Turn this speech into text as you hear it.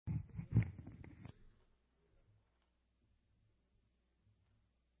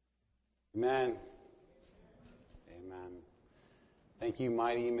Amen. Amen. Thank you,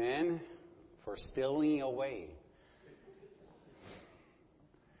 mighty men, for stealing away.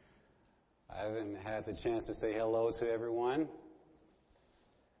 I haven't had the chance to say hello to everyone.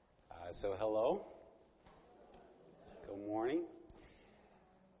 So hello. Good morning.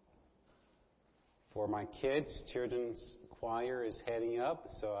 For my kids, children's choir is heading up,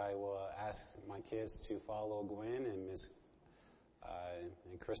 so I will ask my kids to follow Gwen and Miss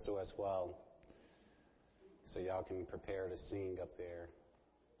and Crystal as well, so y'all can prepare to sing up there.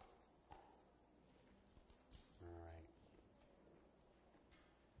 All right.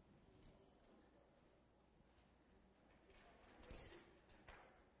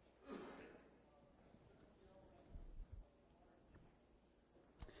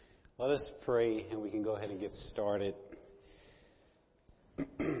 Let us pray, and we can go ahead and get started.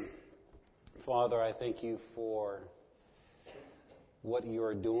 Father, I thank you for what you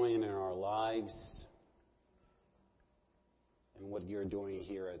are doing in our lives and what you're doing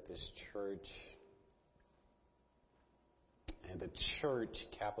here at this church, and the church,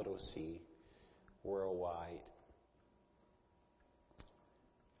 capital C, worldwide.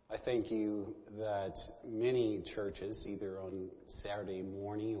 I thank you that many churches, either on Saturday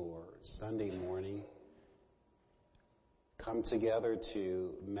morning or Sunday morning, come together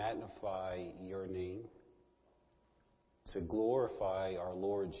to magnify your name, to glorify our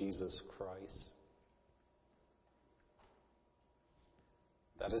Lord Jesus Christ.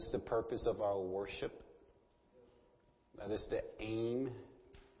 That is the purpose of our worship. That is the aim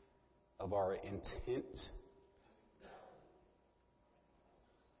of our intent.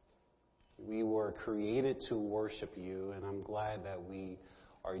 We were created to worship you, and I'm glad that we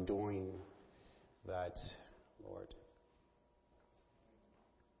are doing that, Lord.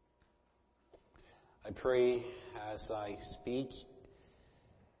 I pray as I speak,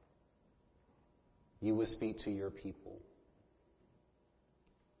 you will speak to your people.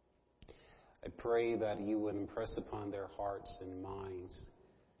 I pray that you would impress upon their hearts and minds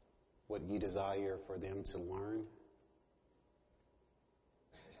what you desire for them to learn.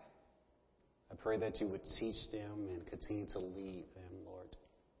 I pray that you would teach them and continue to lead them, Lord.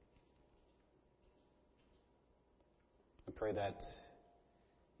 I pray that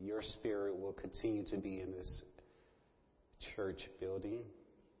your spirit will continue to be in this church building.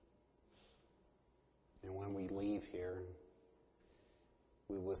 And when we leave here,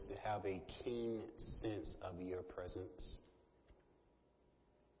 we will have a keen sense of your presence.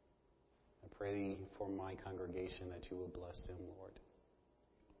 I pray for my congregation that you will bless them, Lord.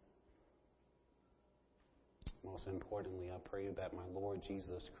 Most importantly, I pray that my Lord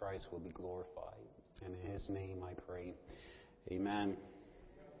Jesus Christ will be glorified. And in his name I pray. Amen.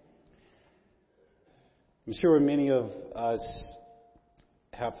 I'm sure many of us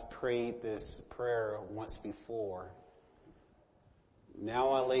have prayed this prayer once before. Now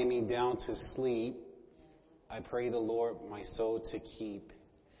I lay me down to sleep. I pray the Lord my soul to keep.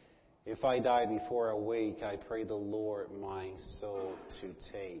 If I die before I wake, I pray the Lord my soul to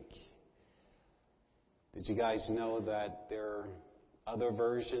take. Did you guys know that there are other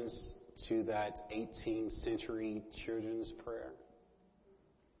versions to that 18th century children's prayer?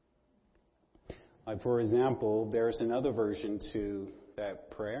 Like, for example, there's another version to that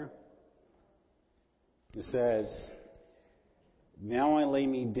prayer. It says, now I lay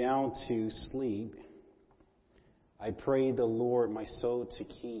me down to sleep. I pray the Lord my soul to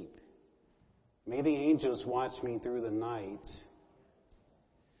keep. May the angels watch me through the night,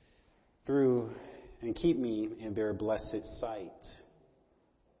 and keep me in their blessed sight.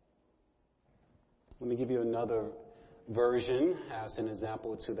 Let me give you another version as an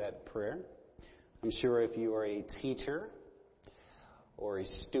example to that prayer. I'm sure if you are a teacher or a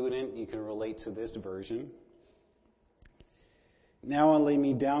student, you can relate to this version. Now I lay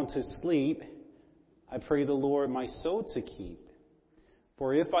me down to sleep. I pray the Lord my soul to keep.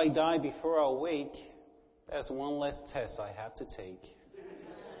 For if I die before I wake, that's one less test I have to take.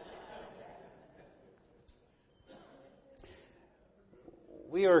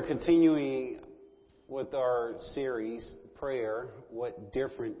 We are continuing with our series, Prayer, What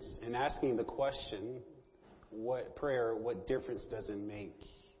Difference? And asking the question, what difference does it make?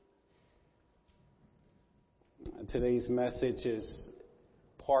 Today's message is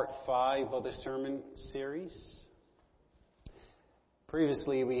part 5 of the sermon series.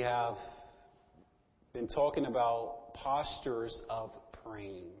 Previously, we have been talking about postures of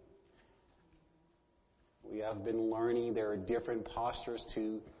praying. We have been learning there are different postures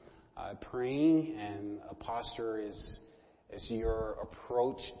to praying, and a posture is your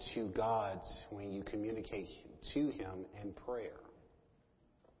approach to God when you communicate to Him in prayer.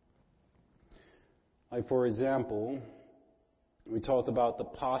 Like, for example, we talked about the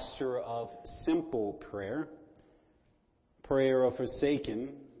posture of simple prayer, prayer of forsaken,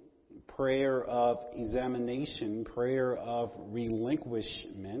 prayer of examination, prayer of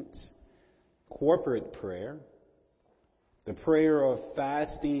relinquishment, corporate prayer, the prayer of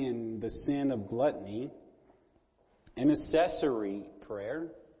fasting and the sin of gluttony, intercessory prayer,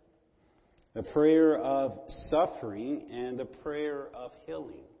 the prayer of suffering, and the prayer of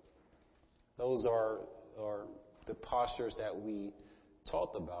healing. Those are the postures that we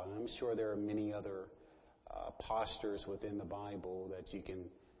talked about. And I'm sure there are many other postures within the Bible that you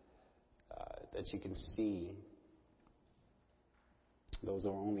can see. Those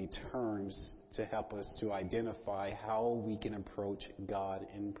are only terms to help us to identify how we can approach God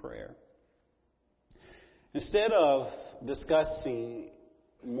in prayer. Instead of discussing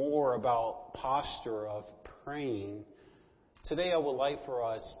more about posture of praying, today I would like for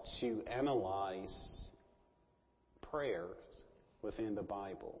us to analyze prayers within the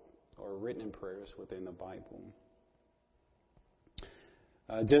Bible, or written prayers within the Bible.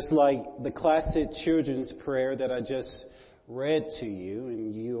 Just like the classic children's prayer that I just read to you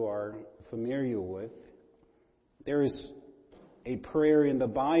and you are familiar with, there is a prayer in the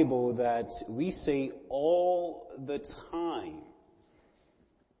Bible that we say all the time.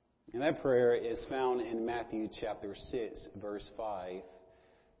 And that prayer is found in Matthew chapter 6, verse 5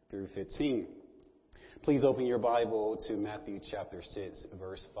 through 15. Please open your Bible to Matthew chapter 6,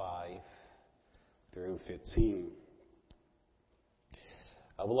 verse 5 through 15.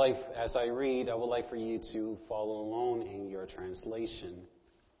 As I read, I would like for you to follow along in your translation.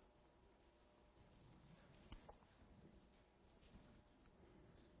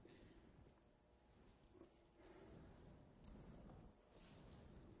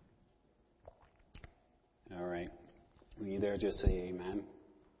 All right. When you're there, just say amen.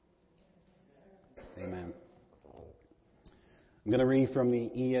 Amen. I'm going to read from the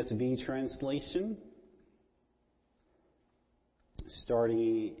ESV translation,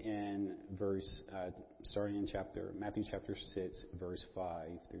 starting in Matthew chapter 6, verse 5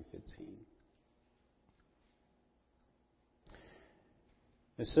 through 15.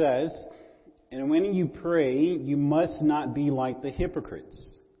 It says, "And when you pray, you must not be like the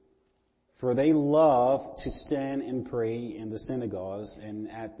hypocrites, for they love to stand and pray in the synagogues and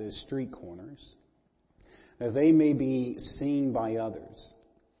at the street corners, that they may be seen by others.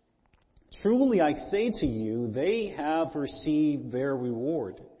 Truly I say to you, they have received their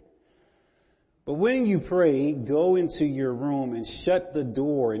reward. But when you pray, go into your room and shut the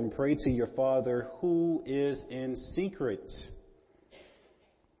door and pray to your Father who is in secret.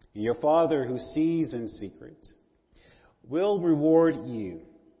 And your Father who sees in secret will reward you.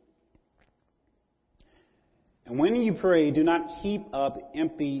 And when you pray, do not heap up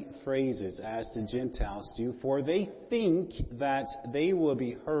empty phrases as the Gentiles do, for they think that they will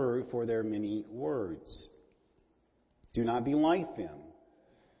be heard for their many words. Do not be like them,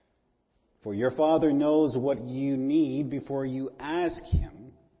 for your Father knows what you need before you ask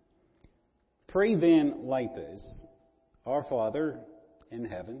Him. Pray then like this: Our Father in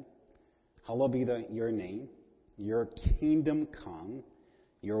heaven, hallowed be your name. Your kingdom come.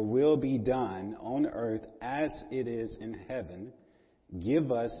 Your will be done on earth as it is in heaven.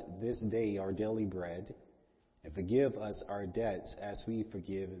 Give us this day our daily bread, and forgive us our debts as we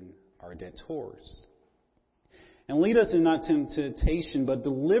forgive our debtors. And lead us not into temptation, but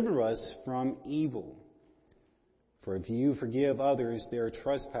deliver us from evil. For if you forgive others their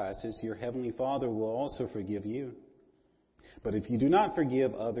trespasses, your heavenly Father will also forgive you. But if you do not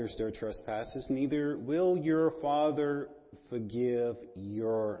forgive others their trespasses, neither will your Father forgive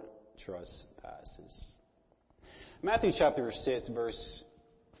your trespasses." Matthew chapter 6, verse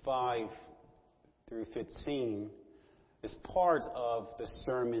 5 through 15 is part of the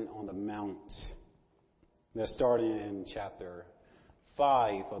Sermon on the Mount that started in chapter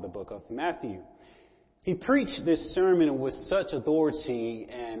 5 of the book of Matthew. He preached this sermon with such authority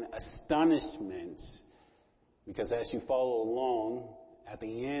and astonishment because as you follow along, at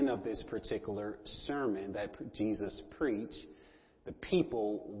the end of this particular sermon that Jesus preached, the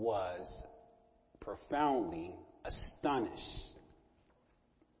people was profoundly astonished.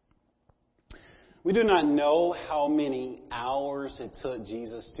 We do not know how many hours it took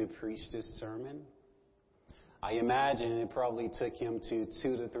Jesus to preach this sermon. I imagine it probably took him 2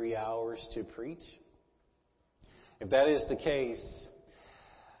 to 3 hours to preach. If that is the case,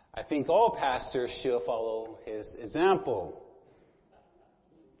 I think all pastors should follow his example.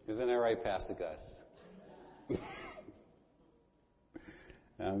 Isn't that right, Pastor Gus?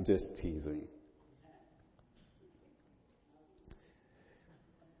 I'm just teasing.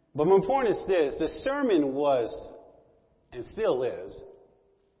 But my point is this: the sermon was, and still is,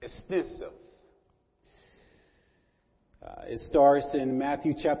 extensive. It starts in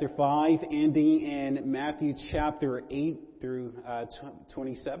Matthew chapter 5, ending in Matthew chapter 8 through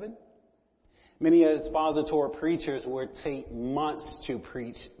 27. Many expository preachers would take months to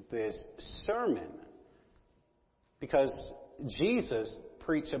preach this sermon because Jesus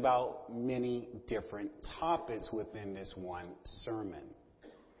preached about many different topics within this one sermon.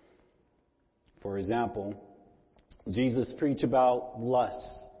 For example, Jesus preached about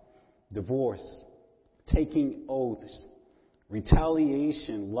lust, divorce, taking oaths,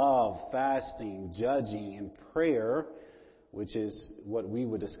 retaliation, love, fasting, judging, and prayer, which is what we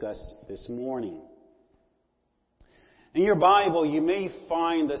would discuss this morning. In your Bible, you may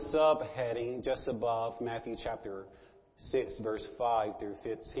find the subheading just above Matthew chapter 6, verse 5 through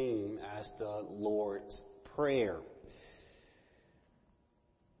 15 as the Lord's Prayer.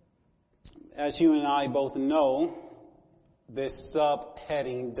 As you and I both know, this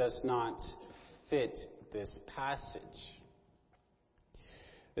subheading does not fit this passage.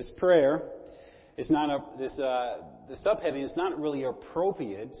 This prayer is not the subheading is not really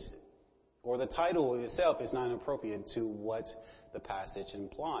appropriate, or the title itself is not appropriate to what the passage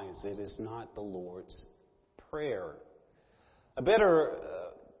implies. It is not the Lord's Prayer. A better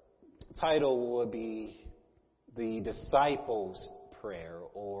title would be the disciples' prayer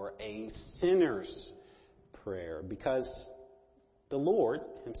or a sinner's prayer, because the Lord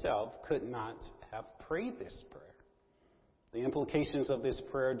himself could not have prayed this prayer. The implications of this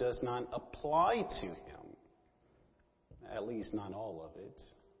prayer does not apply to him, at least not all of it.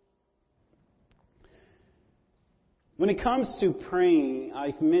 When it comes to praying,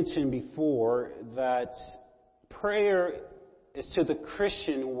 I've mentioned before that prayer is to the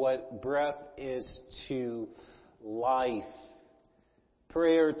Christian what breath is to life.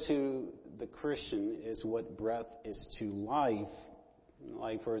 Prayer to the Christian is what breath is to life.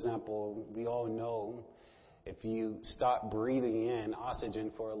 Like, for example, we all know if you stop breathing in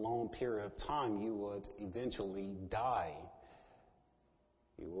oxygen for a long period of time, you would eventually die.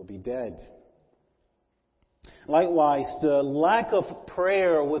 You will be dead. Likewise, the lack of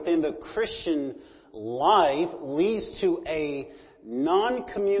prayer within the Christian life leads to a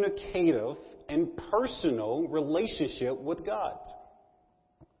non-communicative and personal relationship with God.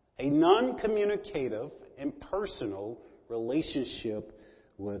 A non-communicative and personal relationship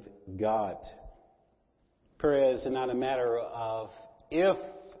with God. Prayer is not a matter of if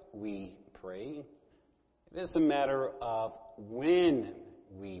we pray. It is a matter of when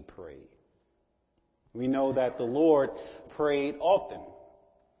we pray. We know that the Lord prayed often.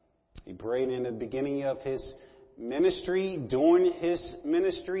 He prayed in the beginning of his ministry, during his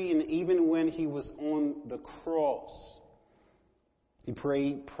ministry, and even when he was on the cross. He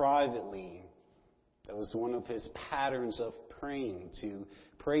prayed privately. That was one of his patterns of praying, to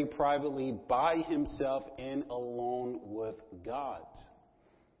pray privately by himself and alone with God.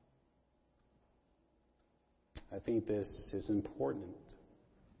 I think this is important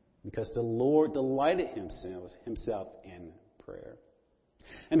because the Lord delighted himself in prayer.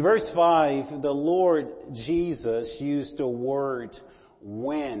 In verse 5, the Lord Jesus used the word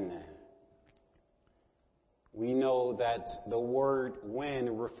when. We know that the word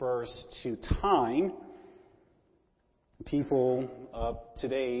when refers to time. People of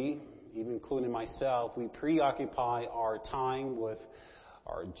today, even including myself, we preoccupy our time with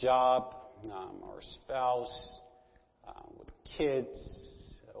our job, our spouse, with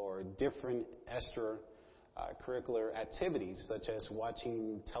kids, or different extracurricular activities such as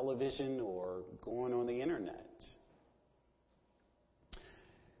watching television or going on the internet.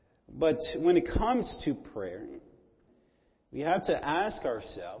 But when it comes to prayer, we have to ask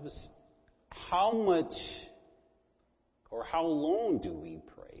ourselves, how much or how long do we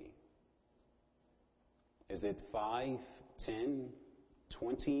pray? Is it 5, 10,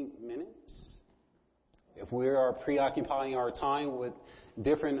 20 minutes? If we are preoccupying our time with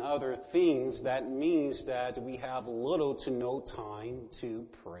different other things, that means that we have little to no time to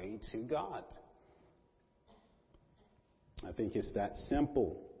pray to God. I think it's that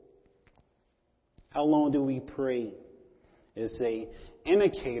simple. How long do we pray is an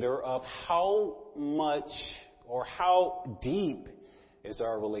indicator of how much or how deep is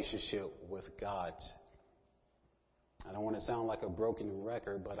our relationship with God. I don't want to sound like a broken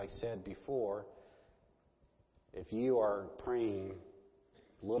record, but I said before, if you are praying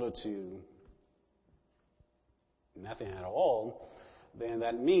little to nothing at all, then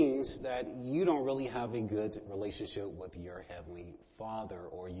that means that you don't really have a good relationship with your Heavenly Father,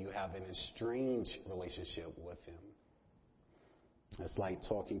 or you have an estranged relationship with Him. It's like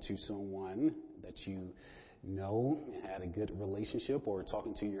talking to someone that you know, had a good relationship, or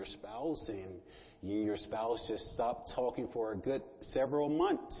talking to your spouse, and you and your spouse just stopped talking for a good several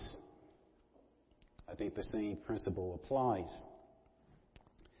months. I think the same principle applies.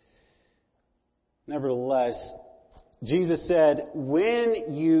 Nevertheless, Jesus said,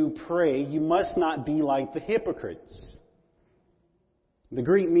 when you pray, you must not be like the hypocrites. The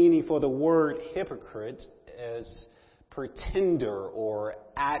Greek meaning for the word hypocrite is pretender or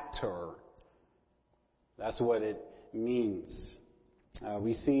actor. That's what it means.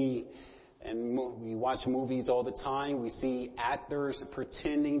 We see, and we watch movies all the time, we see actors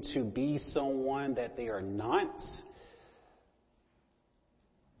pretending to be someone that they are not.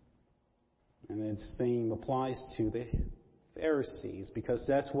 And the same applies to the Pharisees, because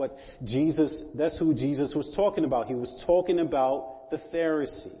that's who Jesus was talking about. He was talking about the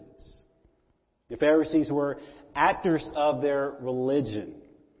Pharisees. The Pharisees were actors of their religion.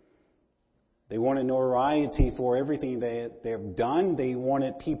 They wanted notoriety for everything they've done. They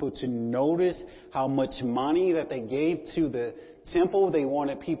wanted people to notice how much money that they gave to the temple. They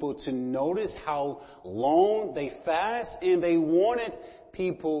wanted people to notice how long they fast, and they wanted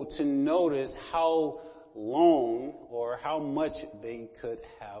people to notice how long or how much they could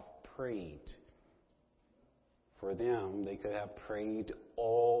have prayed. For them, they could have prayed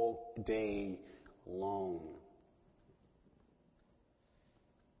all day long.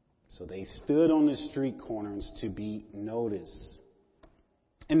 So they stood on the street corners to be noticed.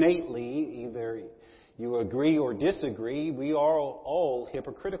 Innately, either you agree or disagree, we are all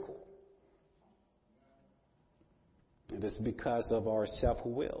hypocritical. It is because of our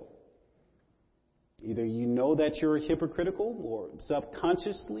self-will. Either you know that you're hypocritical, or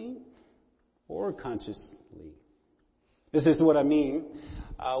subconsciously or consciously. This is what I mean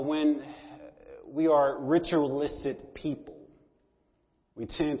when we are ritualistic people. We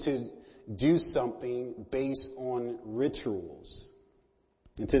tend to do something based on rituals.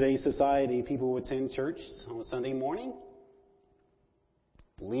 In today's society, people would attend church on Sunday morning,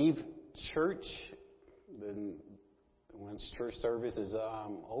 leave church once church service is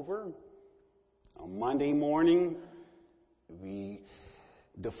over. On Monday morning, we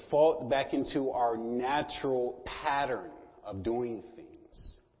default back into our natural pattern of doing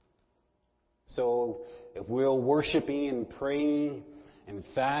things. So if we're worshiping and praying and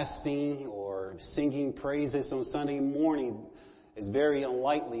fasting or singing praises on Sunday morning, it's very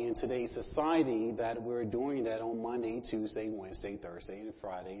unlikely in today's society that we're doing that on Monday, Tuesday, Wednesday, Thursday, and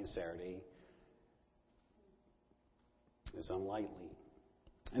Friday, and Saturday. It's unlikely.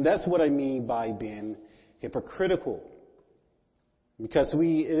 And that's what I mean by being hypocritical. Because it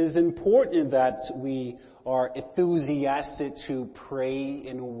is important that we are enthusiastic to pray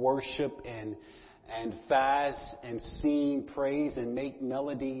and worship and fast and sing praise and make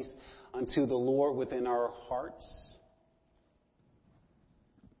melodies unto the Lord within our hearts.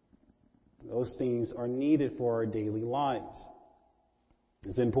 Those things are needed for our daily lives.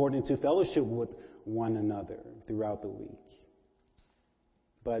 It's important to fellowship with one another throughout the week.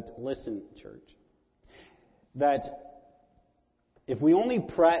 But listen, church, that if we only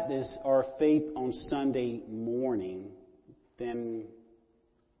practice our faith on Sunday morning, then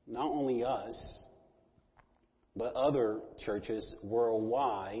not only us, but other churches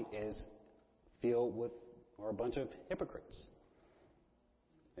worldwide is filled with, or a bunch of hypocrites.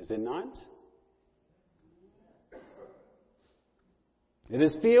 Is it not? It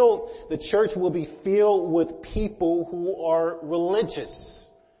is filled, the church will be filled with people who are religious.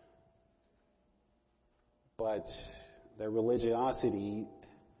 But their religiosity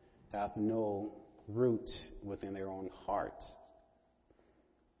have no root within their own heart.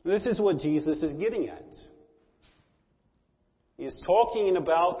 This is what Jesus is getting at. He's talking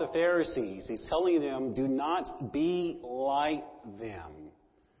about the Pharisees. He's telling them, do not be like them.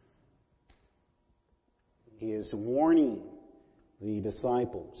 He is warning the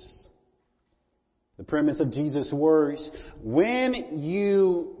disciples. The premise of Jesus' words, when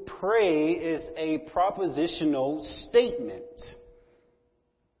you pray, is a propositional statement.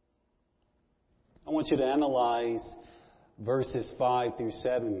 I want you to analyze verses 5 through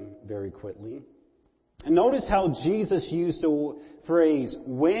 7 very quickly. And notice how Jesus used the phrase,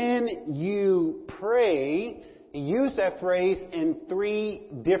 when you pray. He used that phrase in 3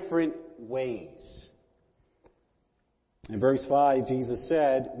 different ways. In verse 5, Jesus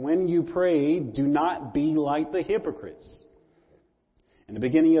said, when you pray, do not be like the hypocrites. In the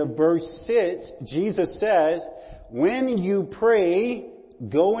beginning of verse 6, Jesus says, when you pray,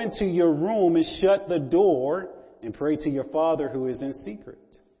 go into your room and shut the door and pray to your Father who is in secret.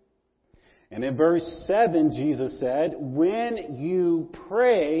 And in verse 7, Jesus said, when you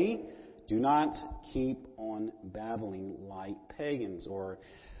pray, do not keep on babbling like pagans or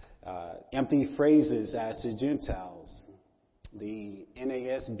empty phrases as the Gentiles. The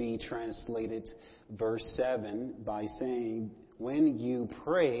NASB translated verse 7 by saying, when you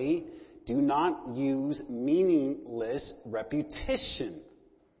pray, do not use meaningless repetition.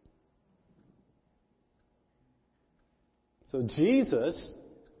 So Jesus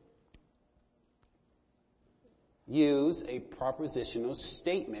used a propositional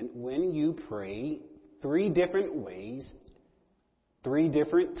statement when you pray 3 different ways, 3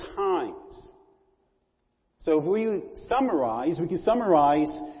 different times. So if we can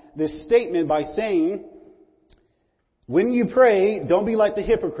summarize this statement by saying, when you pray, don't be like the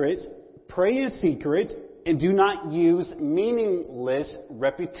hypocrites, pray in secret, and do not use meaningless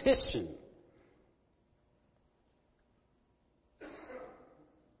repetition.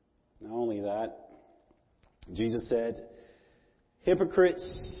 Not only that, Jesus said,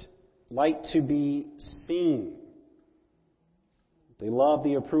 hypocrites like to be seen. They love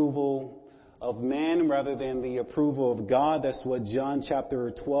the approval of man rather than the approval of God. That's what John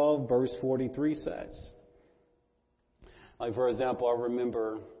chapter 12, verse 43 says. Like, for example, I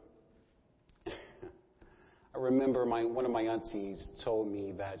remember one of my aunties told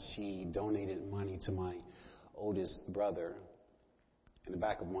me that she donated money to my oldest brother. In the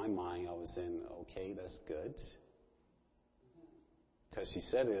back of my mind, I was saying, okay, that's good. Because she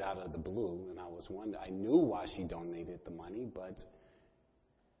said it out of the blue, and I was wondering, I knew why she donated the money, but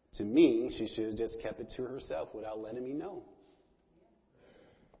to me, she should have just kept it to herself without letting me know.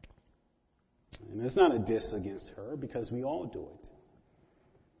 And it's not a diss against her, because we all do it.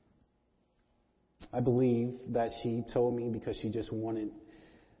 I believe that she told me because she just wanted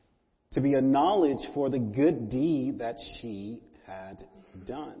to be acknowledged for the good deed that she had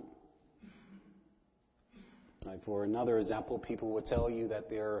done. Like, for another example, people will tell you that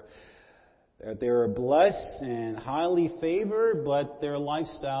they're blessed and highly favored, but their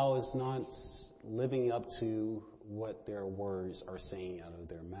lifestyle is not living up to what their words are saying out of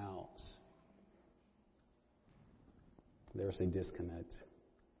their mouths. There's a disconnect.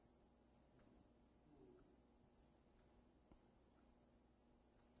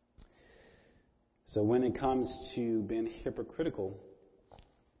 So when it comes to being hypocritical,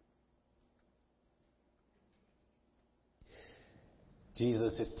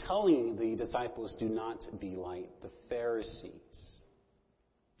 Jesus is telling the disciples, do not be like the Pharisees.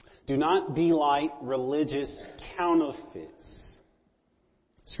 Do not be like religious counterfeits.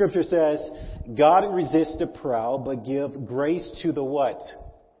 Scripture says, God resists the proud, but give grace to the what?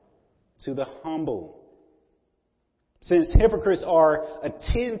 To the humble. Since hypocrites are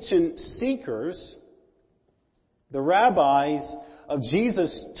attention seekers, the rabbis of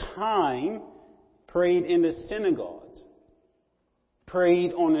Jesus' time prayed in the synagogues,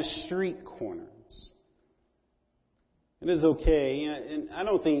 prayed on the street corners. It is okay, and I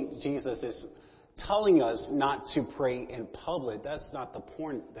don't think Jesus is telling us not to pray in public. That's not the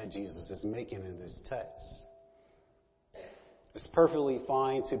point that Jesus is making in this text. It's perfectly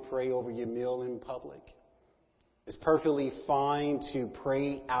fine to pray over your meal in public. It's perfectly fine to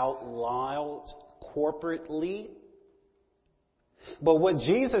pray out loud corporately. But what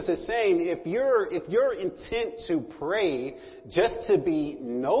Jesus is saying, if your intent to pray just to be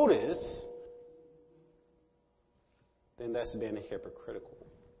noticed, then that's being hypocritical.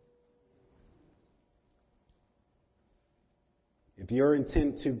 If your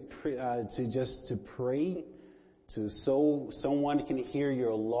intent to pray so someone can hear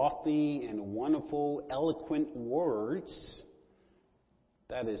your lofty and wonderful, eloquent words,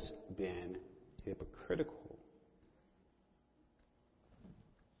 that is being hypocritical.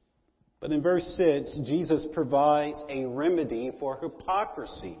 But in verse 6, Jesus provides a remedy for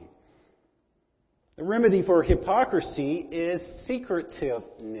hypocrisy. The remedy for hypocrisy is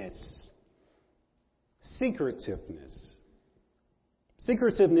secretiveness. Secretiveness.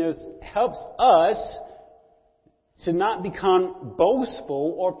 Secretiveness helps us to not become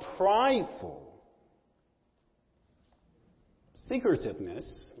boastful or prideful.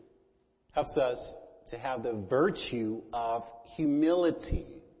 Secretiveness helps us to have the virtue of humility.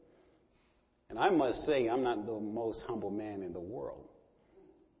 And I must say, I'm not the most humble man in the world.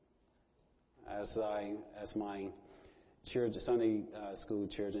 As my Sunday school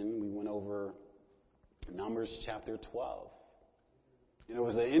children, we went over Numbers chapter 12. And it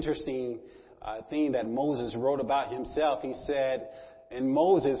was an interesting thing that Moses wrote about himself. He said, and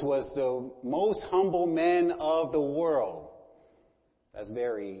Moses was the most humble man of the world. That's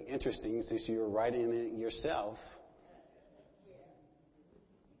very interesting since you're writing it yourself.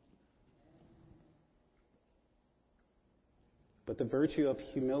 But the virtue of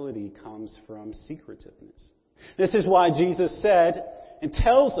humility comes from secretiveness. This is why Jesus said and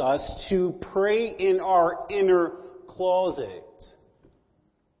tells us to pray in our inner closet.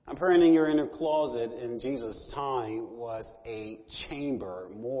 I'm praying in your inner closet in Jesus' time was a chamber,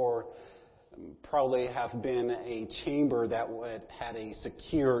 more probably have been a chamber that had a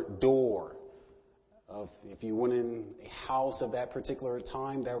secure door. If you went in a house of that particular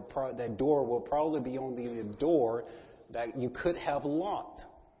time, that door will probably be only the door that you could have locked.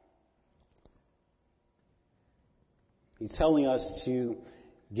 He's telling us to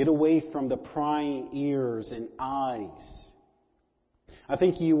get away from the prying ears and eyes. I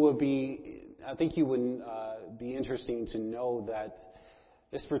think you would be interesting to know that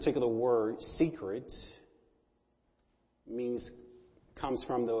this particular word, secret, comes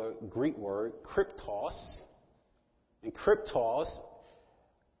from the Greek word kryptos. And kryptos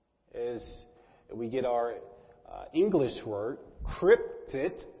is, we get our English word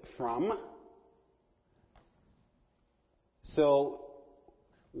cryptid from. So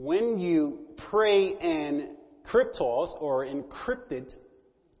when you pray in kryptos or encrypted,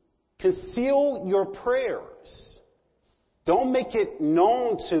 conceal your prayers. Don't make it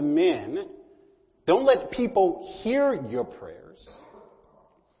known to men. Don't let people hear your prayers.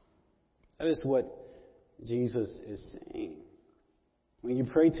 That is what Jesus is saying. When you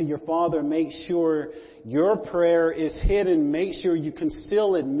pray to your Father, make sure your prayer is hidden. Make sure you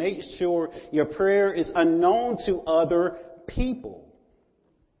conceal it. Make sure your prayer is unknown to other people.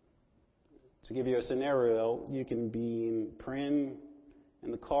 To give you a scenario, you can be praying in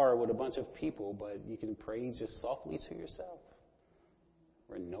the car with a bunch of people, but you can pray just softly to yourself,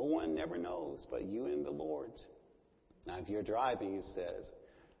 where no one ever knows but you and the Lord. Now, if you're driving, it says,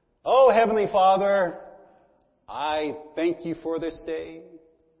 "Oh, Heavenly Father, I thank you for this day,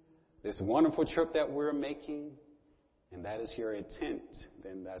 this wonderful trip that we're making," and that is your intent,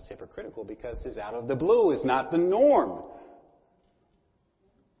 then that's hypocritical because it's out of the blue. It's not the norm.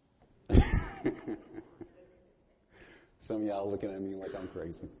 Some of y'all looking at me like I'm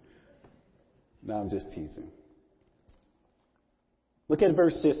crazy. No, I'm just teasing. Look at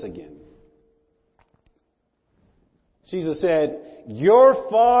verse 6 again. Jesus said, "Your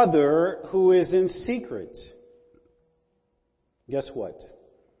Father who is in secret." Guess what?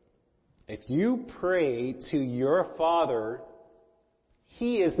 If you pray to your Father,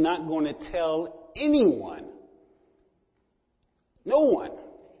 He is not going to tell anyone. No one.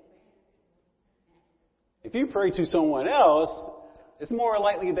 If you pray to someone else, it's more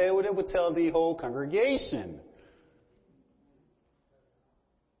likely they would tell the whole congregation.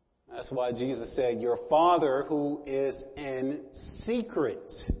 That's why Jesus said, "Your Father who is in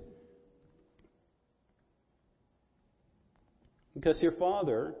secret." Because your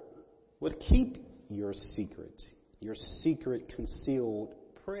Father would keep your secret concealed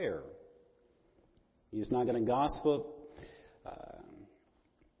prayer. He's not going to gossip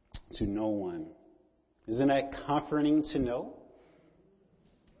to no one. Isn't that comforting to know?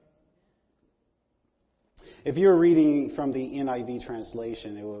 If you're reading from the NIV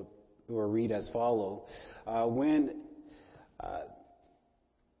translation, it will read as follows.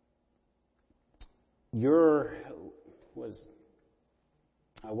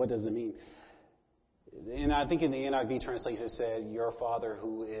 What does it mean? And I think in the NIV translation it said, "Your Father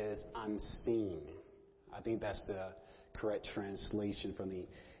who is unseen." I think that's the correct translation from the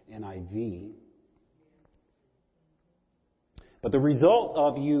NIV. But the result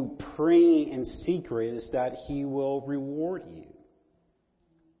of you praying in secret is that He will reward you.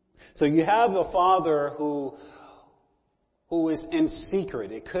 So you have a Father who is in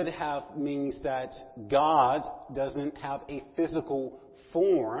secret. It could have means that God doesn't have a physical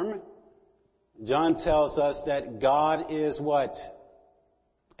form. John tells us that God is what?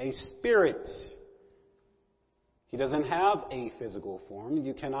 A spirit. He doesn't have a physical form.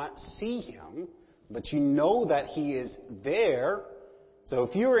 You cannot see Him, but you know that He is there. So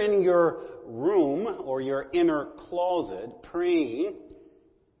if you're in your room or your inner closet praying,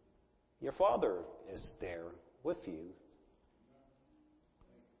 your Father is there with you.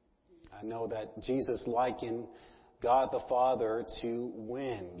 I know that Jesus likened God the Father to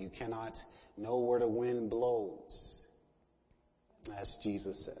wind. You cannot know where the wind blows, as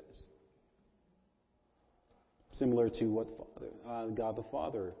Jesus says. Similar to what God the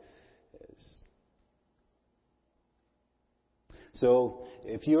Father is. So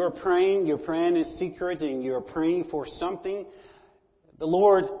if you're praying in secret and you're praying for something, the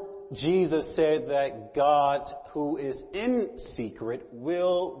Lord Jesus said that God who is in secret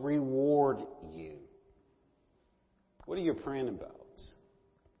will reward you. What are you praying about?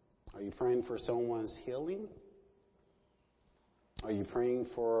 Are you praying for someone's healing? Are you praying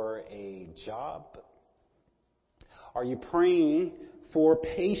for a job? Are you praying for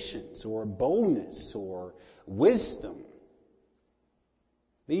patience or boldness or wisdom?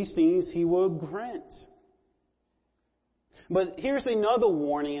 These things He will grant. But here's another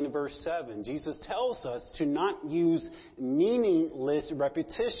warning in verse 7. Jesus tells us to not use meaningless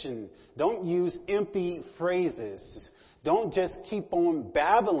repetition. Don't use empty phrases. Don't just keep on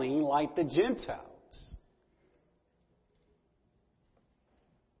babbling like the Gentiles.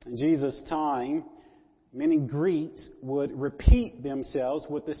 In Jesus' time, many Greeks would repeat themselves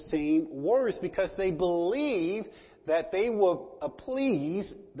with the same words because they believed that they would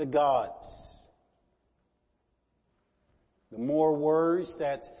please the gods. The more words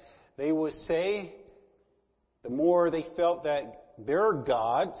that they would say, the more they felt that their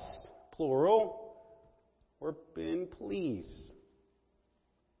gods, plural, were being pleased.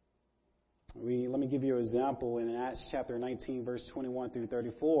 Let me give you an example. In Acts chapter 19, verse 21 through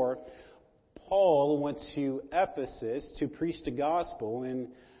 34, Paul went to Ephesus to preach the gospel, and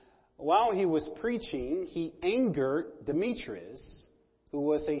while he was preaching, he angered Demetrius, who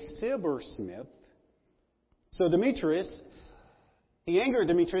was a silversmith. So he angered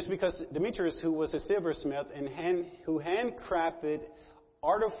Demetrius because Demetrius, who was a silversmith and who handcrafted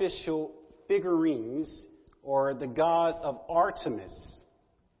artificial figurines or the gods of Artemis.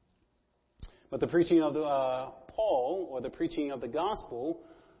 But the preaching of Paul, or the preaching of the gospel,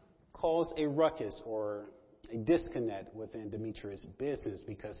 caused a ruckus or a disconnect within Demetrius' business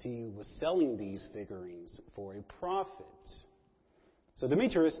because he was selling these figurines for a profit. So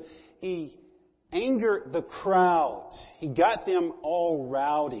Demetrius, he angered the crowd. He got them all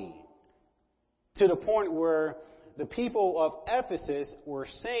rowdy to the point where the people of Ephesus were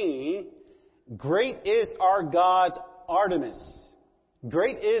saying, "Great is our god Artemis.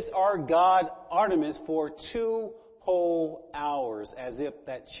 Great is our god Artemis," for 2 whole hours, as if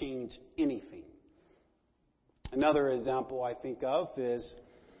that changed anything. Another example I think of is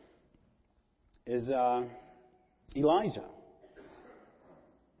Elijah.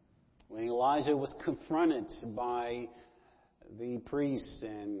 When Elijah was confronted by the priests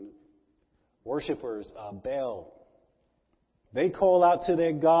and worshipers of Baal, they call out to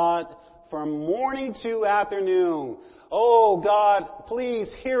their God from morning to afternoon, "Oh God,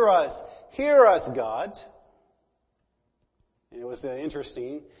 please hear us. Hear us, God." And it was an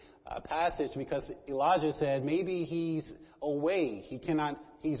interesting passage because Elijah said maybe he's away.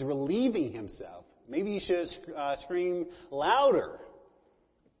 He's relieving himself. Maybe he should scream louder.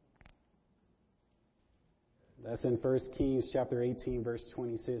 That's in 1 Kings chapter 18, verse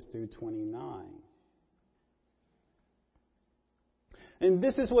 26 through 29. And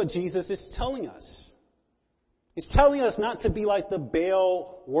this is what Jesus is telling us. He's telling us not to be like the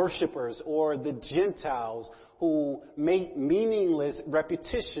Baal worshipers or the Gentiles who make meaningless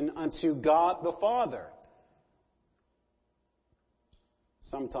repetition unto God the Father.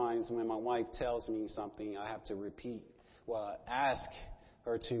 Sometimes when my wife tells me something, I have to ask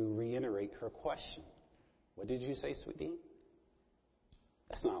her to reiterate her question. "What did you say, sweetie?"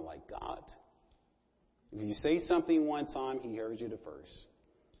 That's not like God. If you say something one time, He heard you the first.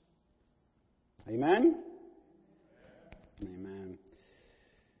 Amen? Amen.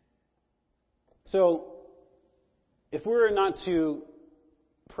 So, if we're not to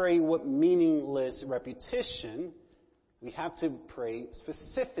pray with meaningless repetition, we have to pray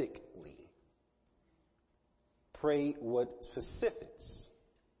specifically. Pray with specifics.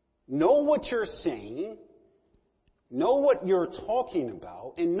 Know what you're saying, know what you're talking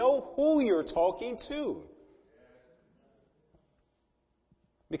about, and know who you're talking to.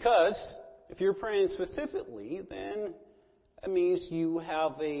 Because if you're praying specifically, then that means you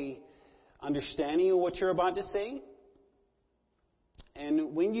have a understanding of what you're about to say.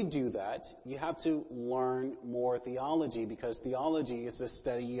 And when you do that, you have to learn more theology, because theology is the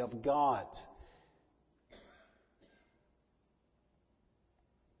study of God.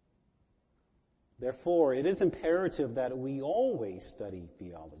 Therefore, it is imperative that we always study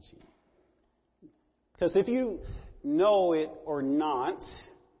theology. Because if you know it or not,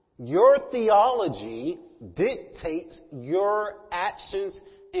 your theology dictates your actions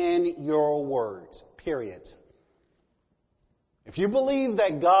and your words, period. If you believe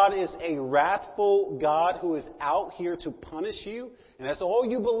that God is a wrathful God who is out here to punish you, and that's all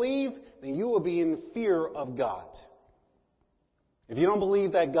you believe, then you will be in fear of God. If you don't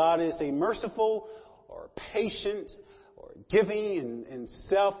believe that God is a merciful or patient or giving and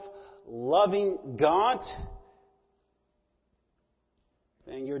self-loving God,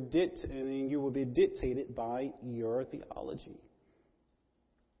 then you will be dictated by your theology.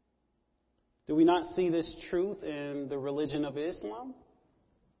 Do we not see this truth in the religion of Islam?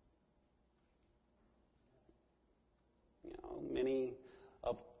 Many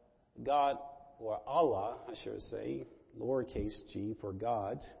of God, or Allah, I should say, lowercase g for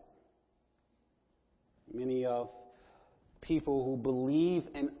God. Many of people who believe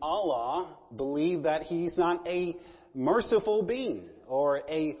in Allah believe that He's not a merciful being or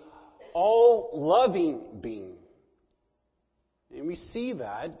a all-loving being. And we see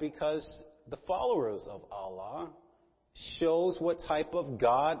that because the followers of Allah shows what type of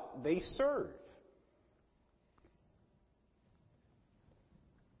God they serve.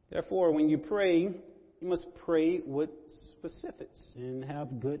 Therefore, when you pray, you must pray with specifics and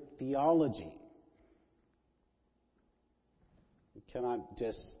have good theology. You cannot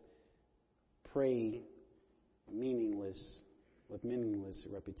just pray with meaningless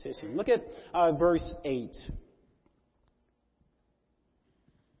repetition. Look at verse 8.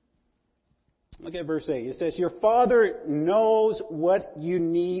 Look at verse 8. It says, "Your Father knows what you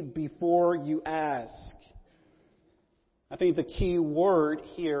need before you ask." I think the key word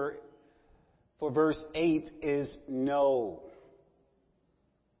here for verse 8 is know.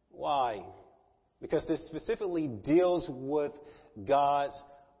 Why? Because this specifically deals with God's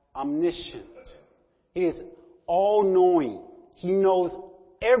omniscient. He is all-knowing. He knows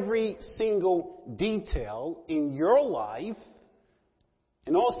every single detail in your life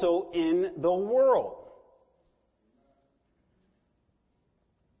and also in the world.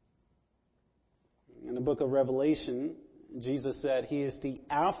 In the book of Revelation, Jesus said He is the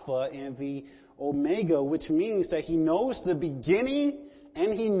Alpha and the Omega, which means that He knows the beginning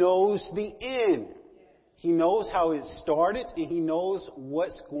and He knows the end. He knows how it started and He knows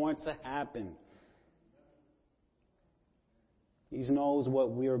what's going to happen. He knows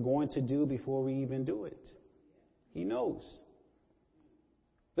what we are going to do before we even do it. He knows.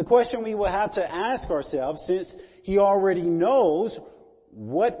 The question we will have to ask ourselves, since He already knows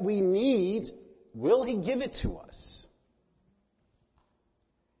what we need, will He give it to us?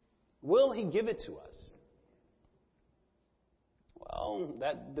 Will He give it to us? Well,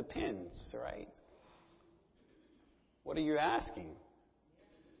 that depends, right? What are you asking?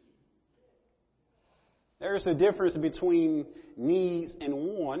 There's a difference between needs and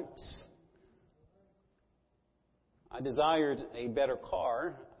wants. I desired a better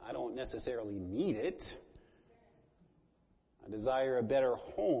car. I don't necessarily need it. I desire a better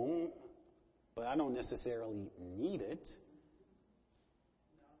home, but I don't necessarily need it.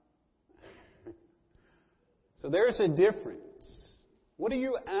 So there's a difference. What are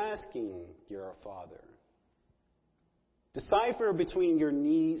you asking your Father? Decipher between your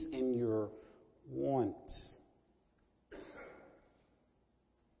needs and your wants.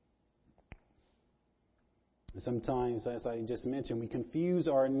 Sometimes, as I just mentioned, we confuse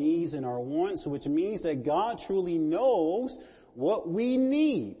our needs and our wants, which means that God truly knows what we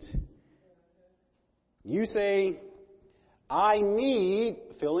need. You say, I need,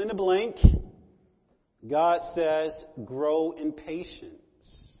 fill in the blank. God says, grow in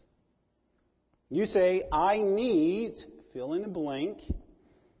patience. You say, I need, fill in the blank.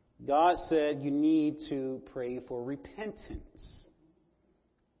 God said you need to pray for repentance.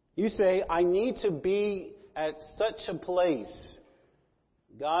 You say, I need to be at such a place.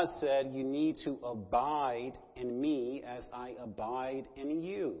 God said you need to abide in me as I abide in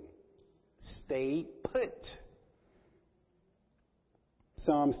you. Stay put.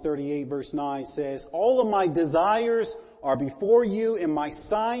 Psalms 38 verse 9 says, all of my desires are before you, and my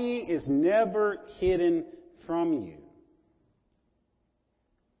sighing is never hidden from you.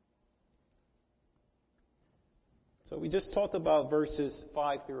 So we just talked about verses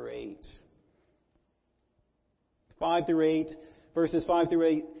 5 through 8. 5 through 8, verses 5 through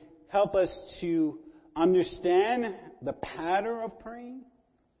 8 help us to understand the pattern of praying.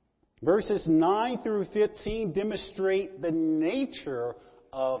 Verses 9 through 15 demonstrate the nature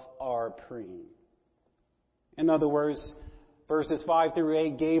of our praying. In other words, verses 5 through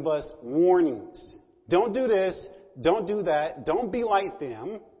 8 gave us warnings. Don't do this, don't do that, don't be like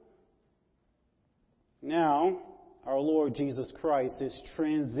them. Now, our Lord Jesus Christ is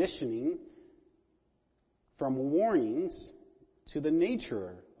transitioning from warnings to the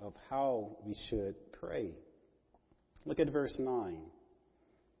nature of how we should pray. Look at verse 9.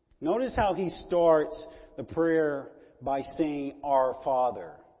 Notice how he starts the prayer by saying, Our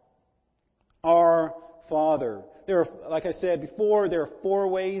Father. Our Father. There are, like I said before, there are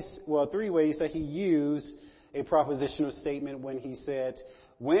three ways that he used a propositional statement when he said,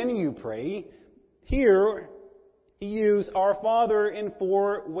 when you pray. Here, he used Our Father in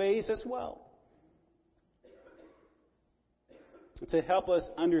 4 ways as well. to help us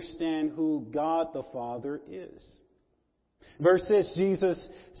understand who God the Father is. Verse 6, Jesus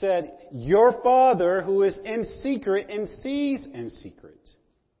said, "Your Father who is in secret and sees in secret."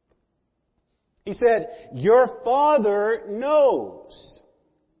 He said, "Your Father knows."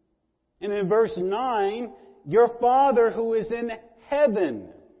 And in verse 9, "Your Father who is in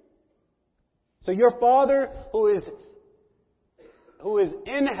heaven." So your Father who is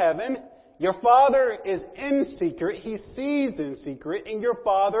in heaven, your Father is in secret, He sees in secret, and your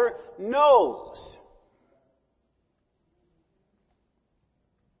Father knows.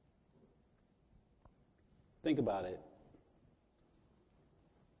 Think about it.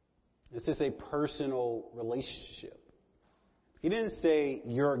 This is a personal relationship. He didn't say,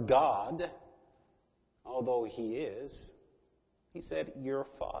 "Your God," although He is. He said, "Your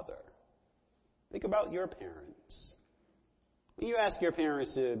Father." Think about your parents. When you ask your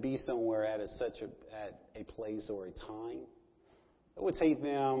parents to be somewhere at a place or a time, it would take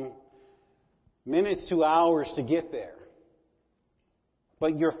them minutes to hours to get there.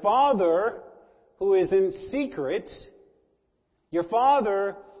 But your Father, who is in secret, your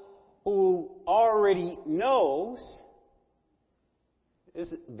Father who already knows,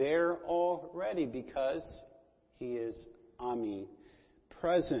 is there already because He is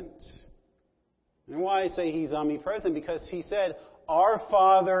omnipresent. And why I say He's omnipresent? Because He said, "Our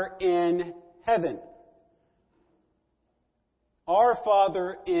Father in heaven." Our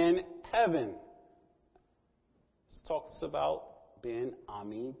Father in heaven. This talks about being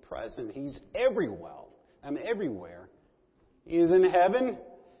omnipresent. He's everywhere. Everywhere. He is in heaven.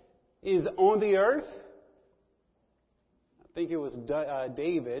 He is on the earth. I think it was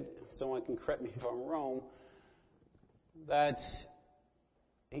David, someone can correct me if I'm wrong, that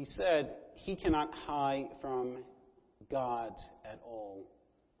he said he cannot hide from God at all.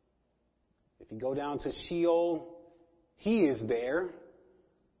 If you go down to Sheol, He is there.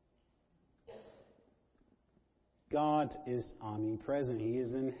 God is omnipresent. He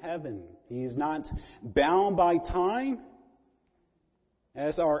is in heaven. He is not bound by time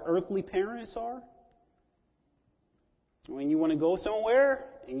as our earthly parents are. When you want to go somewhere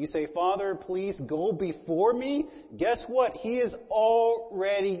and you say, "Father, please go before me," guess what? He is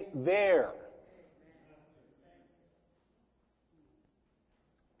already there.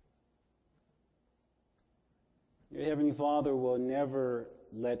 Your Heavenly Father will never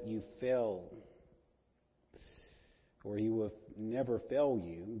let you fail, or He will never fail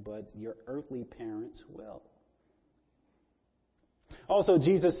you, but your earthly parents will. Also,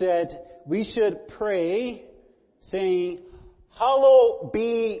 Jesus said we should pray saying, "Hallowed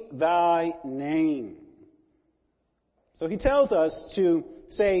be thy name." So He tells us to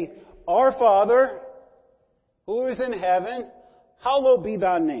say, "Our Father, who is in heaven, hallowed be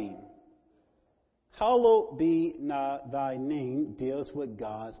thy name." Hallowed be thy name deals with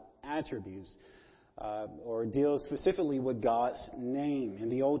God's attributes, or deals specifically with God's name. In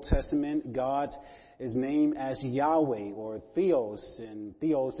the Old Testament, God is named as Yahweh or Theos, and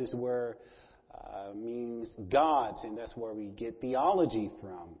Theos is where means gods, and that's where we get theology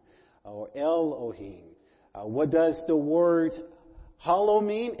from, or Elohim. What does the word hallow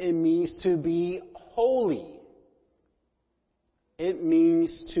mean? It means to be holy. It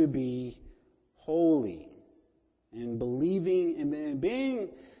means to be holy. And believing and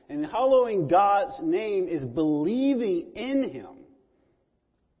being and hallowing God's name is believing in Him.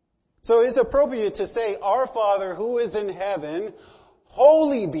 So it's appropriate to say, "Our Father who is in heaven,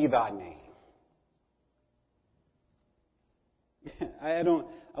 holy be thy name." I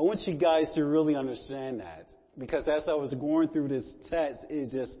want you guys to really understand that, because as I was going through this text,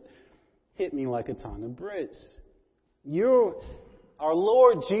 it just hit me like a ton of bricks. Our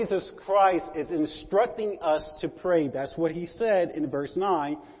Lord Jesus Christ is instructing us to pray. That's what He said in verse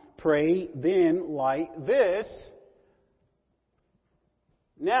 9. Pray then like this.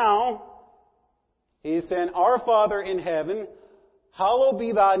 Now, He's saying, "Our Father in heaven, hallowed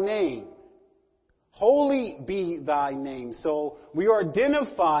be thy name. Holy be thy name." So we are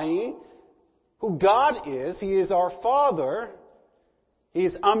identifying who God is. He is our Father. He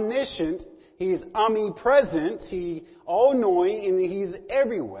is omniscient. He is omnipresent. He all-knowing, and He's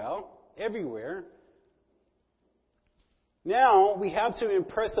everywhere. Now we have to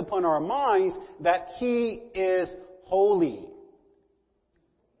impress upon our minds that He is holy.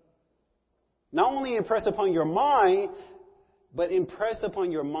 Not only impress upon your mind, but impress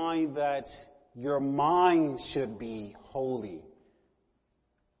upon your mind that your mind should be holy.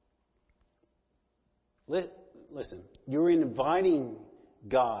 Listen, you're inviting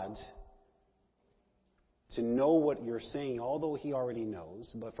God to know what you're saying, although he already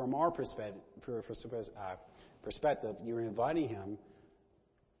knows. But from our perspective, you're inviting him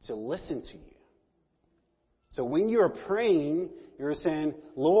to listen to you. So when you're praying, you're saying,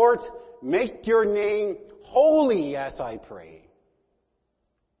 Lord, make your name holy as I pray.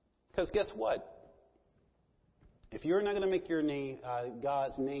 Because guess what? If you're not going to make your name,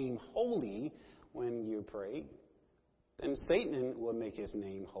 God's name holy when you pray, then Satan will make his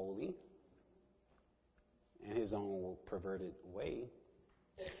name holy in his own perverted way.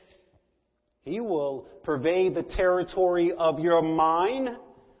 He will pervade the territory of your mind.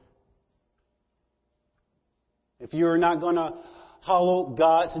 If you're not going to hollow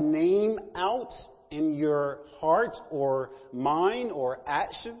God's name out in your heart or mind or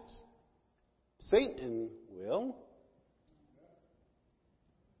actions, Satan will.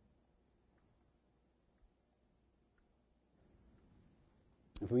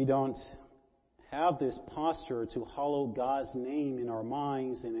 If we don't have this posture to hallow God's name in our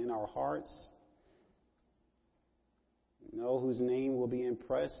minds and in our hearts, you know whose name will be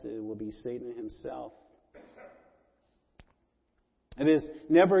impressed? It will be Satan himself. It is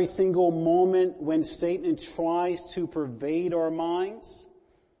never a single moment when Satan tries to pervade our minds.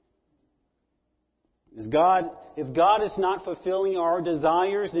 If God is not fulfilling our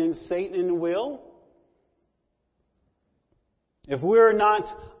desires, then Satan will. If we're not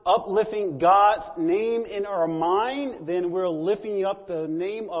uplifting God's name in our mind, then we're lifting up the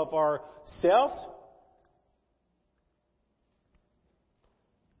name of ourselves.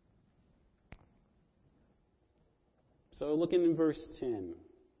 So looking in verse 10,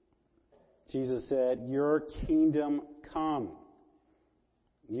 Jesus said, "Your kingdom come.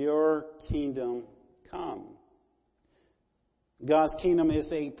 Your kingdom come." God's kingdom is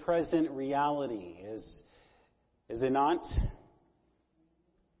a present reality, is it not?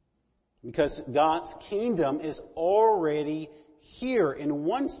 Because God's kingdom is already here in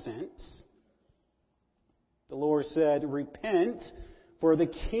one sense. The Lord said, "Repent, for the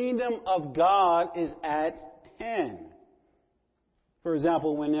kingdom of God is at hand." For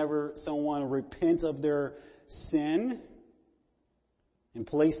example, whenever someone repents of their sin and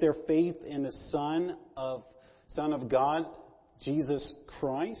place their faith in the Son of God, Jesus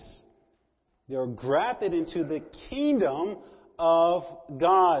Christ, they are grafted into the kingdom of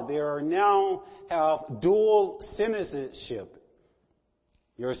God. They are now have dual citizenship.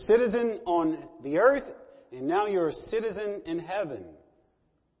 You're a citizen on the earth, and now you're a citizen in heaven.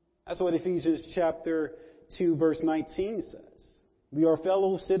 That's what Ephesians chapter 2, verse 19 says. We are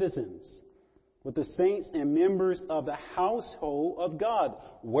fellow citizens with the saints and members of the household of God.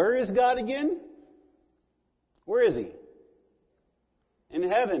 Where is God again? Where is He? In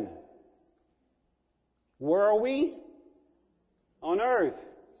heaven. Where are we? On earth.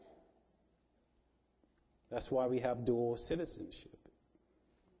 That's why we have dual citizenship.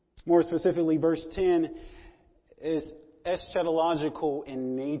 More specifically, verse 10 is eschatological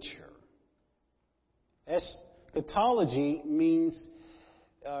in nature. Eschatology means,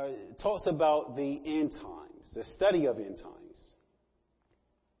 talks about the end times, the study of end times.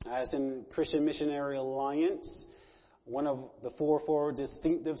 As in Christian Missionary Alliance, one of the four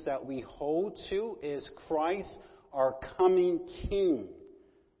distinctives that we hold to is Christ, our coming King.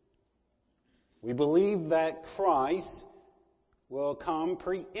 We believe that Christ will come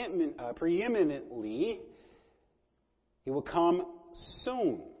preeminently. He will come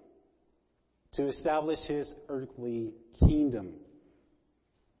soon to establish His earthly kingdom.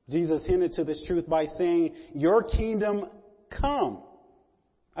 Jesus hinted to this truth by saying, "Your kingdom come."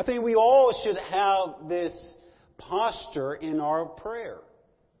 I think we all should have this posture in our prayer.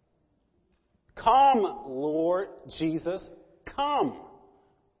 Come, Lord Jesus, come.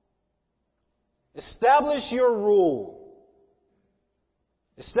 Establish your rule.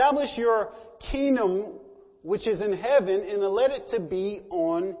 Establish your kingdom which is in heaven, and let it to be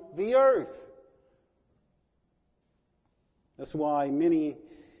on the earth. That's why many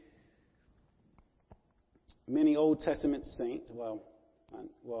Old Testament saints,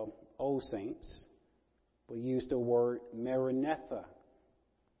 old saints, will use the word Maranatha.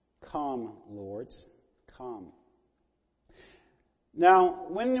 Come, Lord, come. Now,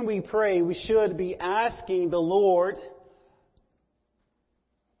 when we pray, we should be asking the Lord,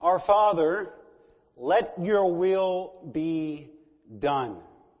 our Father, let your will be done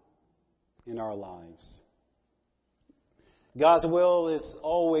in our lives. God's will is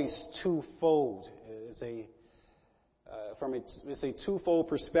always twofold. It's a twofold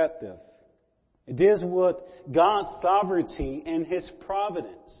perspective. It deals with God's sovereignty and His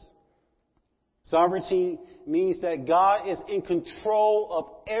providence. Sovereignty means that God is in control of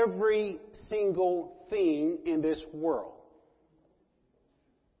every single thing in this world.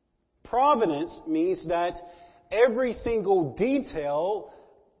 Providence means that every single detail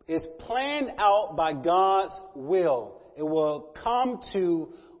is planned out by God's will. It will come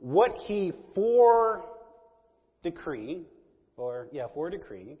to what He foredecree.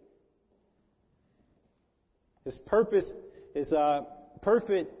 His purpose, His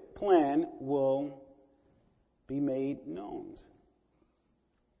perfect plan will be made known.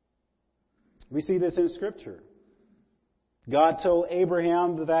 We see this in Scripture. God told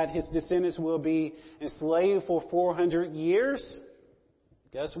Abraham that his descendants will be enslaved for 400 years.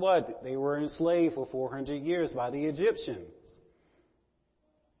 Guess what? They were enslaved for 400 years by the Egyptians.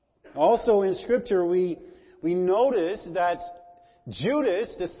 Also in Scripture, we notice that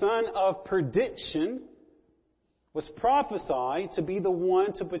Judas, the son of perdition, was prophesied to be the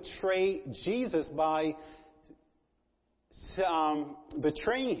one to betray Jesus by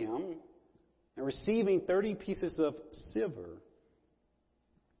betraying Him and receiving 30 pieces of silver.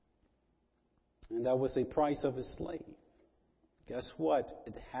 And that was the price of a slave. Guess what?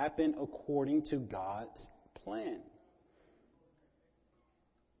 It happened according to God's plan.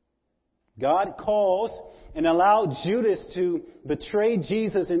 God calls and allowed Judas to betray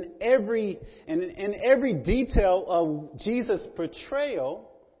Jesus in every detail of Jesus' portrayal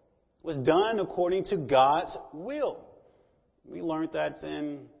was done according to God's will. We learned that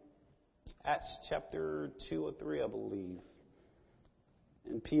in Acts chapter 2 or 3, I believe,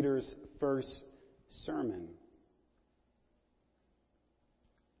 in Peter's first sermon.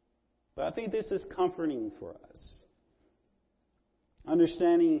 But I think this is comforting for us.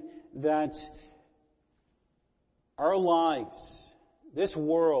 Understanding that our lives, this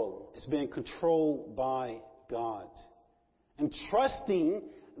world, is being controlled by God. And trusting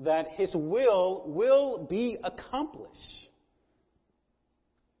that His will be accomplished.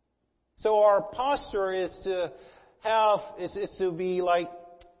 So our posture is to be like,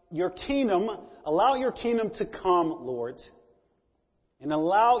 your kingdom, allow your kingdom to come, Lord. And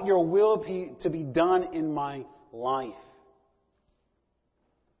allow your will to be done in my life.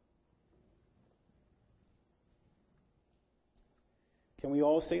 Can we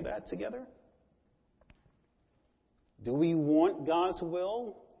all say that together? Do we want God's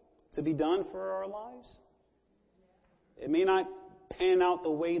will to be done for our lives? It may not pan out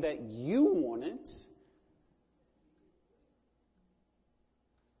the way that you want it,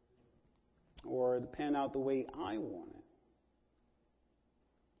 or pan out the way I want it.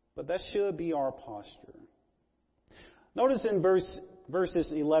 But that should be our posture. Notice in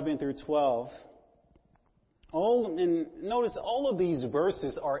verses 11 through 12, notice all of these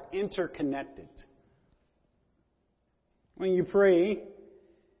verses are interconnected. When you pray,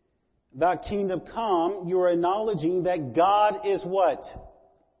 "Thy kingdom come," you are acknowledging that God is what?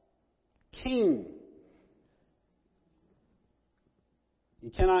 King.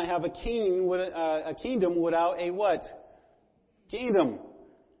 You cannot have a kingdom without a what? Kingdom.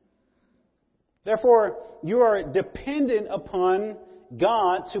 Therefore, you are dependent upon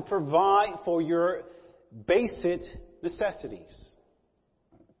God to provide for your basic necessities.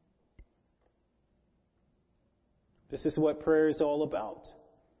 This is what prayer is all about.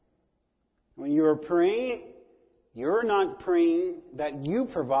 When you are praying, you're not praying that you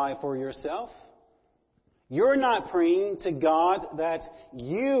provide for yourself. You're not praying to God that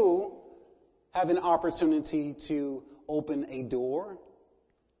you have an opportunity to open a door.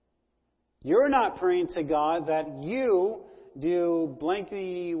 You're not praying to God that you do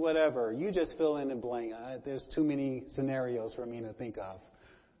blankly whatever. You just fill in the blank. There's too many scenarios for me to think of.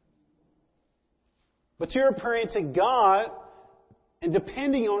 But you're praying to God and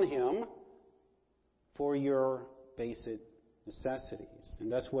depending on Him for your basic necessities.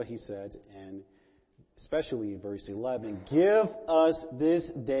 And that's what He said, and especially in verse 11, "Give us this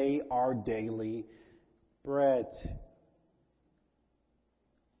day our daily bread."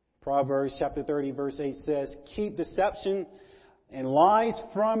 Proverbs chapter 30 verse 8 says, "Keep deception and lies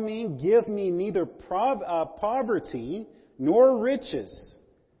from me. Give me neither poverty nor riches.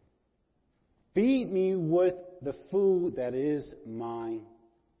 Feed me with the food that is my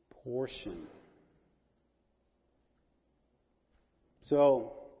portion."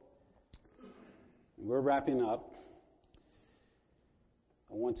 So, we're wrapping up.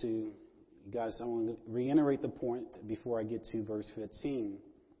 I want to reiterate the point before I get to verse 15.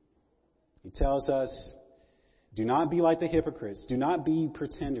 He tells us, do not be like the hypocrites. Do not be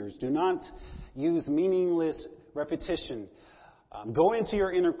pretenders. Do not use meaningless repetition. Go into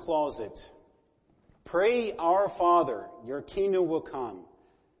your inner closet. Pray, "Our Father, your kingdom will come."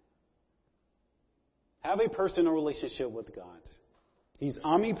 Have a personal relationship with God. He's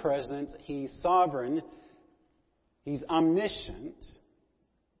omnipresent. He's sovereign. He's omniscient.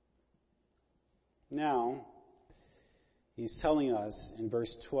 Now, he's telling us in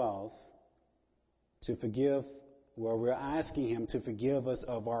verse 12 to forgive, well, we're asking him to forgive us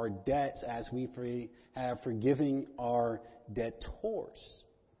of our debts as we have forgiven our debtors.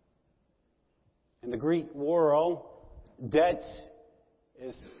 In the Greek world, debt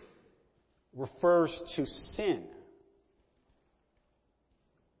refers to sin.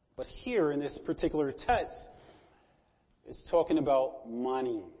 But here in this particular text, it's talking about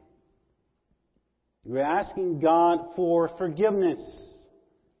money. We're asking God for forgiveness.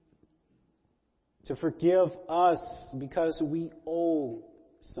 To forgive us because we owe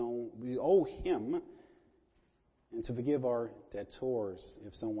him, and to forgive our debtors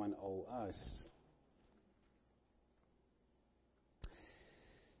if someone owe us.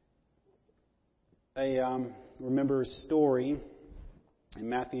 I remember a story in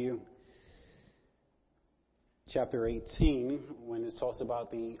Matthew chapter 18 when it talks about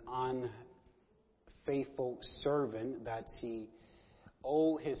the unfaithful servant that he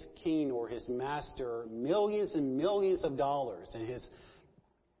owed his king or his master millions and millions of dollars, and his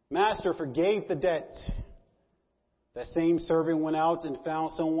master forgave the debt. That same servant went out and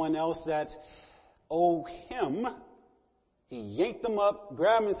found someone else that owed him. He yanked them up,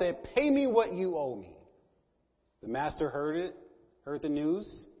 grabbed him, and said, "Pay me what you owe me." The master heard the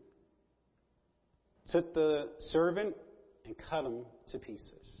news, took the servant, and cut him to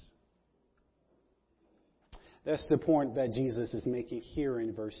pieces. That's the point that Jesus is making here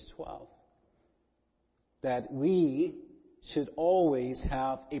in verse 12. That we should always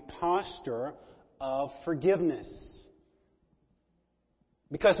have a posture of forgiveness.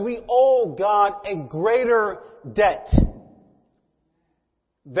 Because we owe God a greater debt.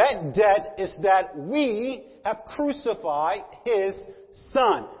 That debt is that we have crucified His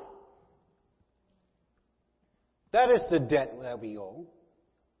Son. That is the debt that we owe.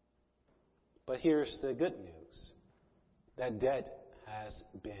 But here's the good news. That debt has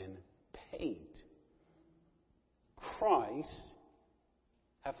been paid. Christ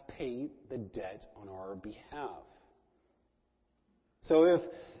have paid the debt on our behalf. So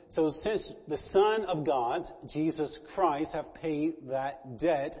since the Son of God, Jesus Christ, have paid that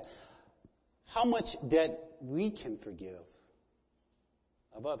debt, how much debt we can forgive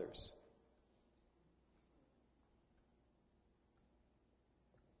of others?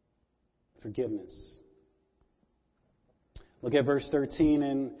 Forgiveness. Look at verse 13,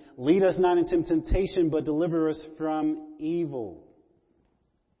 and lead us not into temptation, but deliver us from evil.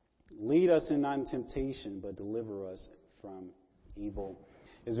 Lead us in not in temptation, but deliver us from evil.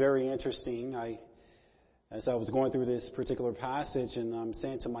 It's very interesting. As I was going through this particular passage, and I'm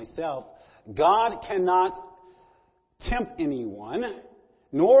saying to myself, God cannot tempt anyone,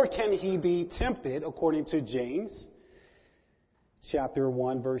 nor can He be tempted, according to James chapter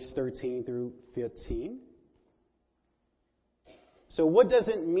 1, verse 13 through 15. So what does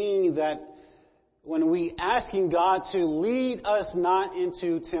it mean that when we asking God to lead us not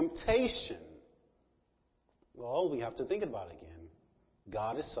into temptation? Well, we have to think about it again.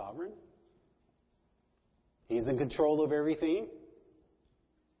 God is sovereign. He's in control of everything.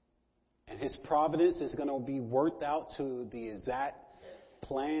 And His providence is going to be worked out to the exact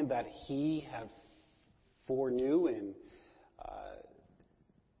plan that He have foreknew. And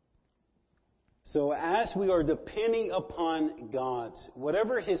so as we are depending upon God,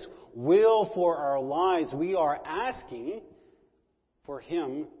 whatever His will for our lives, we are asking for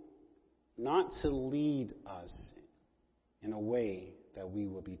Him not to lead us in a way that we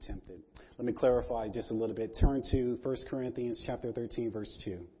will be tempted. Let me clarify just a little bit. Turn to 1 Corinthians chapter 13, verse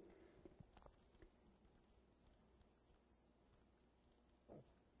 2.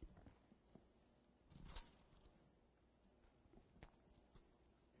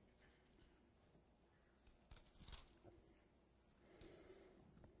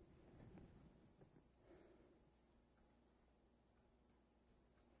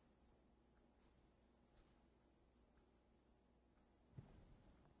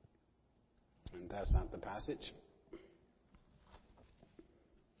 And that's not the passage.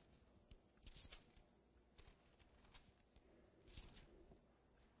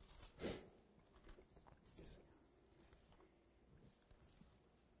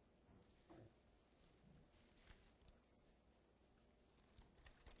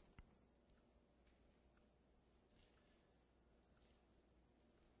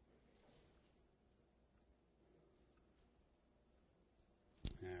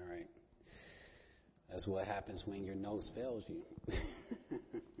 All right. That's what happens when your nose fails you.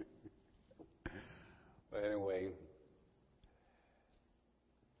 But anyway,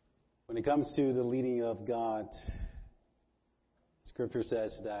 it comes to the leading of God, Scripture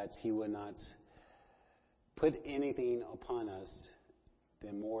says that He would not put anything upon us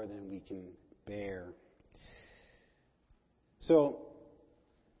than more than we can bear. So,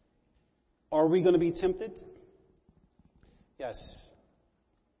 are we going to be tempted? Yes.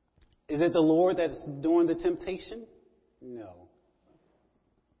 Is it the Lord that's doing the temptation? No.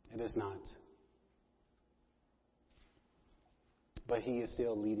 It is not. But He is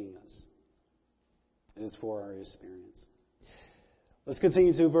still leading us. It is for our experience. Let's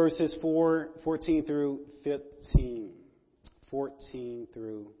continue to verses 14 through 15. 14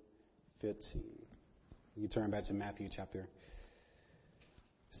 through 15. You turn back to Matthew chapter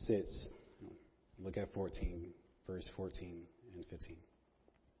 6. Look at 14, verse 14 and 15.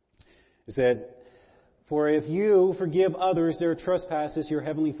 It said, "For if you forgive others their trespasses, your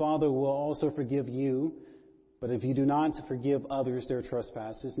heavenly Father will also forgive you. But if you do not forgive others their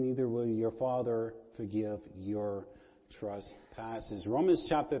trespasses, neither will your Father forgive your trespasses." Romans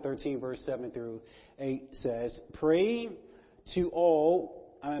chapter 13, verse 7 through 8 says, Pay to all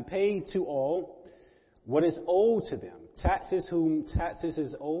what is owed to them. Taxes whom taxes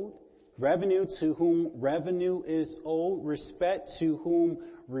is owed. Revenue to whom revenue is owed. Respect to whom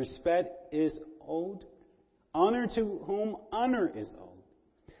respect is owed. Honor to whom honor is owed.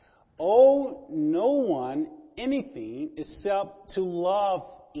 Owe no one anything except to love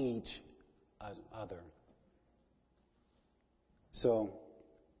each other. So,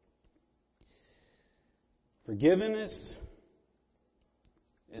 forgiveness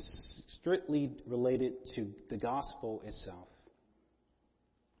is strictly related to the gospel itself.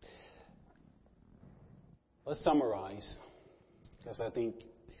 Let's summarize, because I think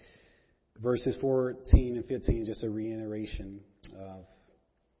verses 14 and 15 is just a reiteration of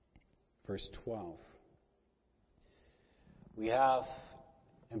verse 12. We have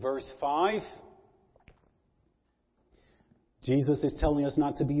in verse 5, Jesus is telling us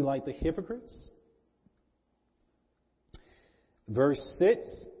not to be like the hypocrites. Verse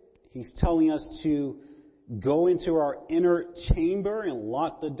 6, He's telling us to go into our inner chamber and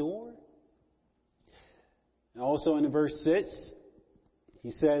lock the door. And also in verse 6,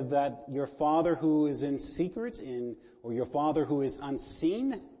 He said that your Father who is in secret, or your Father who is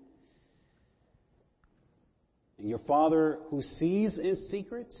unseen, and your Father who sees in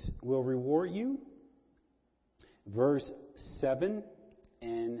secret will reward you. Verse 7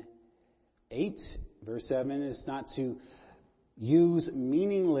 and 8. Verse 7 is not to use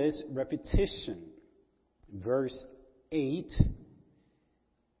meaningless repetition. Verse 8.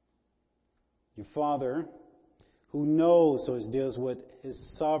 Your Father who knows, so it deals with His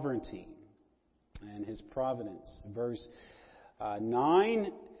sovereignty and His providence. Verse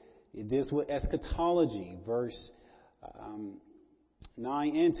 9, it deals with eschatology. Verse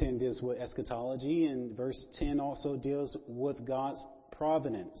 9 and 10 deals with eschatology, and verse 10 also deals with God's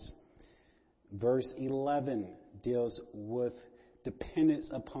providence. Verse 11 deals with dependence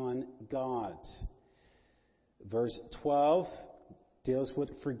upon God. Verse 12 deals with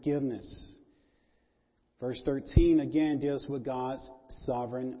forgiveness. Verse 13 again deals with God's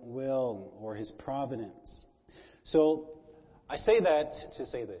sovereign will or His providence. So I say that to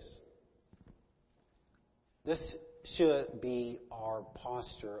say this. This should be our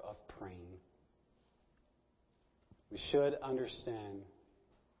posture of praying. We should understand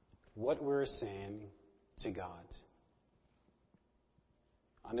what we're saying to God.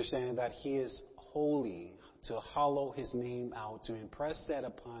 Understanding that He is holy, to hollow His name out, to impress that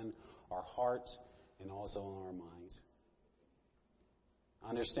upon our hearts and also on our minds.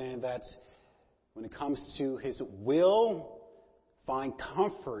 Understand that when it comes to His will, find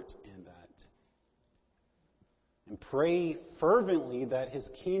comfort in that. And pray fervently that His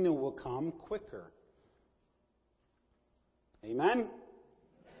kingdom will come quicker. Amen?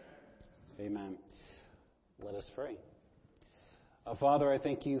 Amen. Let us pray. Father, I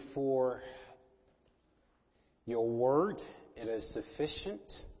thank You for Your word. It is sufficient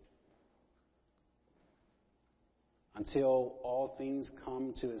until all things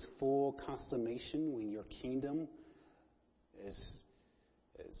come to its full consummation, when Your kingdom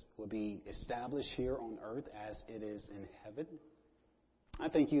will be established here on earth as it is in heaven. I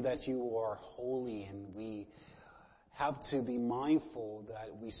thank You that You are holy, and we have to be mindful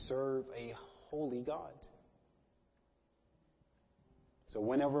that we serve a holy God. So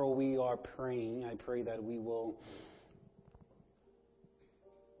whenever we are praying, I pray that we will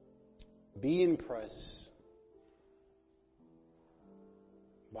be impressed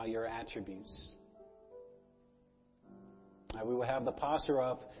by Your attributes. We will have the posture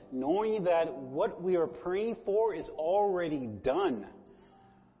of knowing that what we are praying for is already done.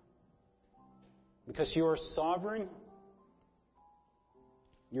 Because you are sovereign,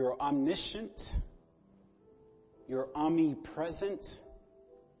 you're omniscient, you're omnipresent.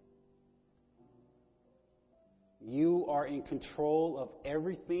 You are in control of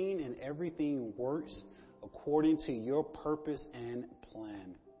everything, and everything works according to your purpose and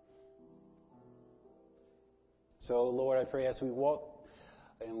plan. So, Lord, I pray as we walk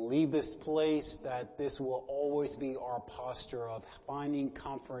and leave this place that this will always be our posture of finding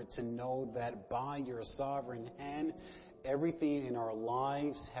comfort to know that by your sovereign hand, everything in our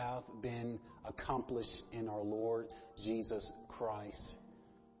lives have been accomplished in our Lord Jesus Christ.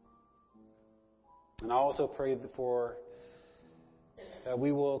 And I also pray for that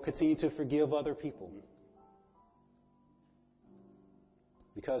we will continue to forgive other people.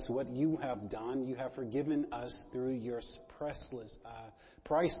 Because what you have done, you have forgiven us through your priceless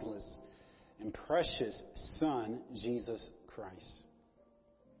and precious Son, Jesus Christ.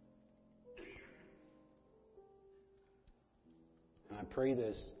 And I pray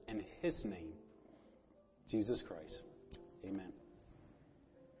this in His name, Jesus Christ. Amen.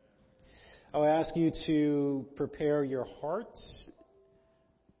 I'll ask you to prepare your hearts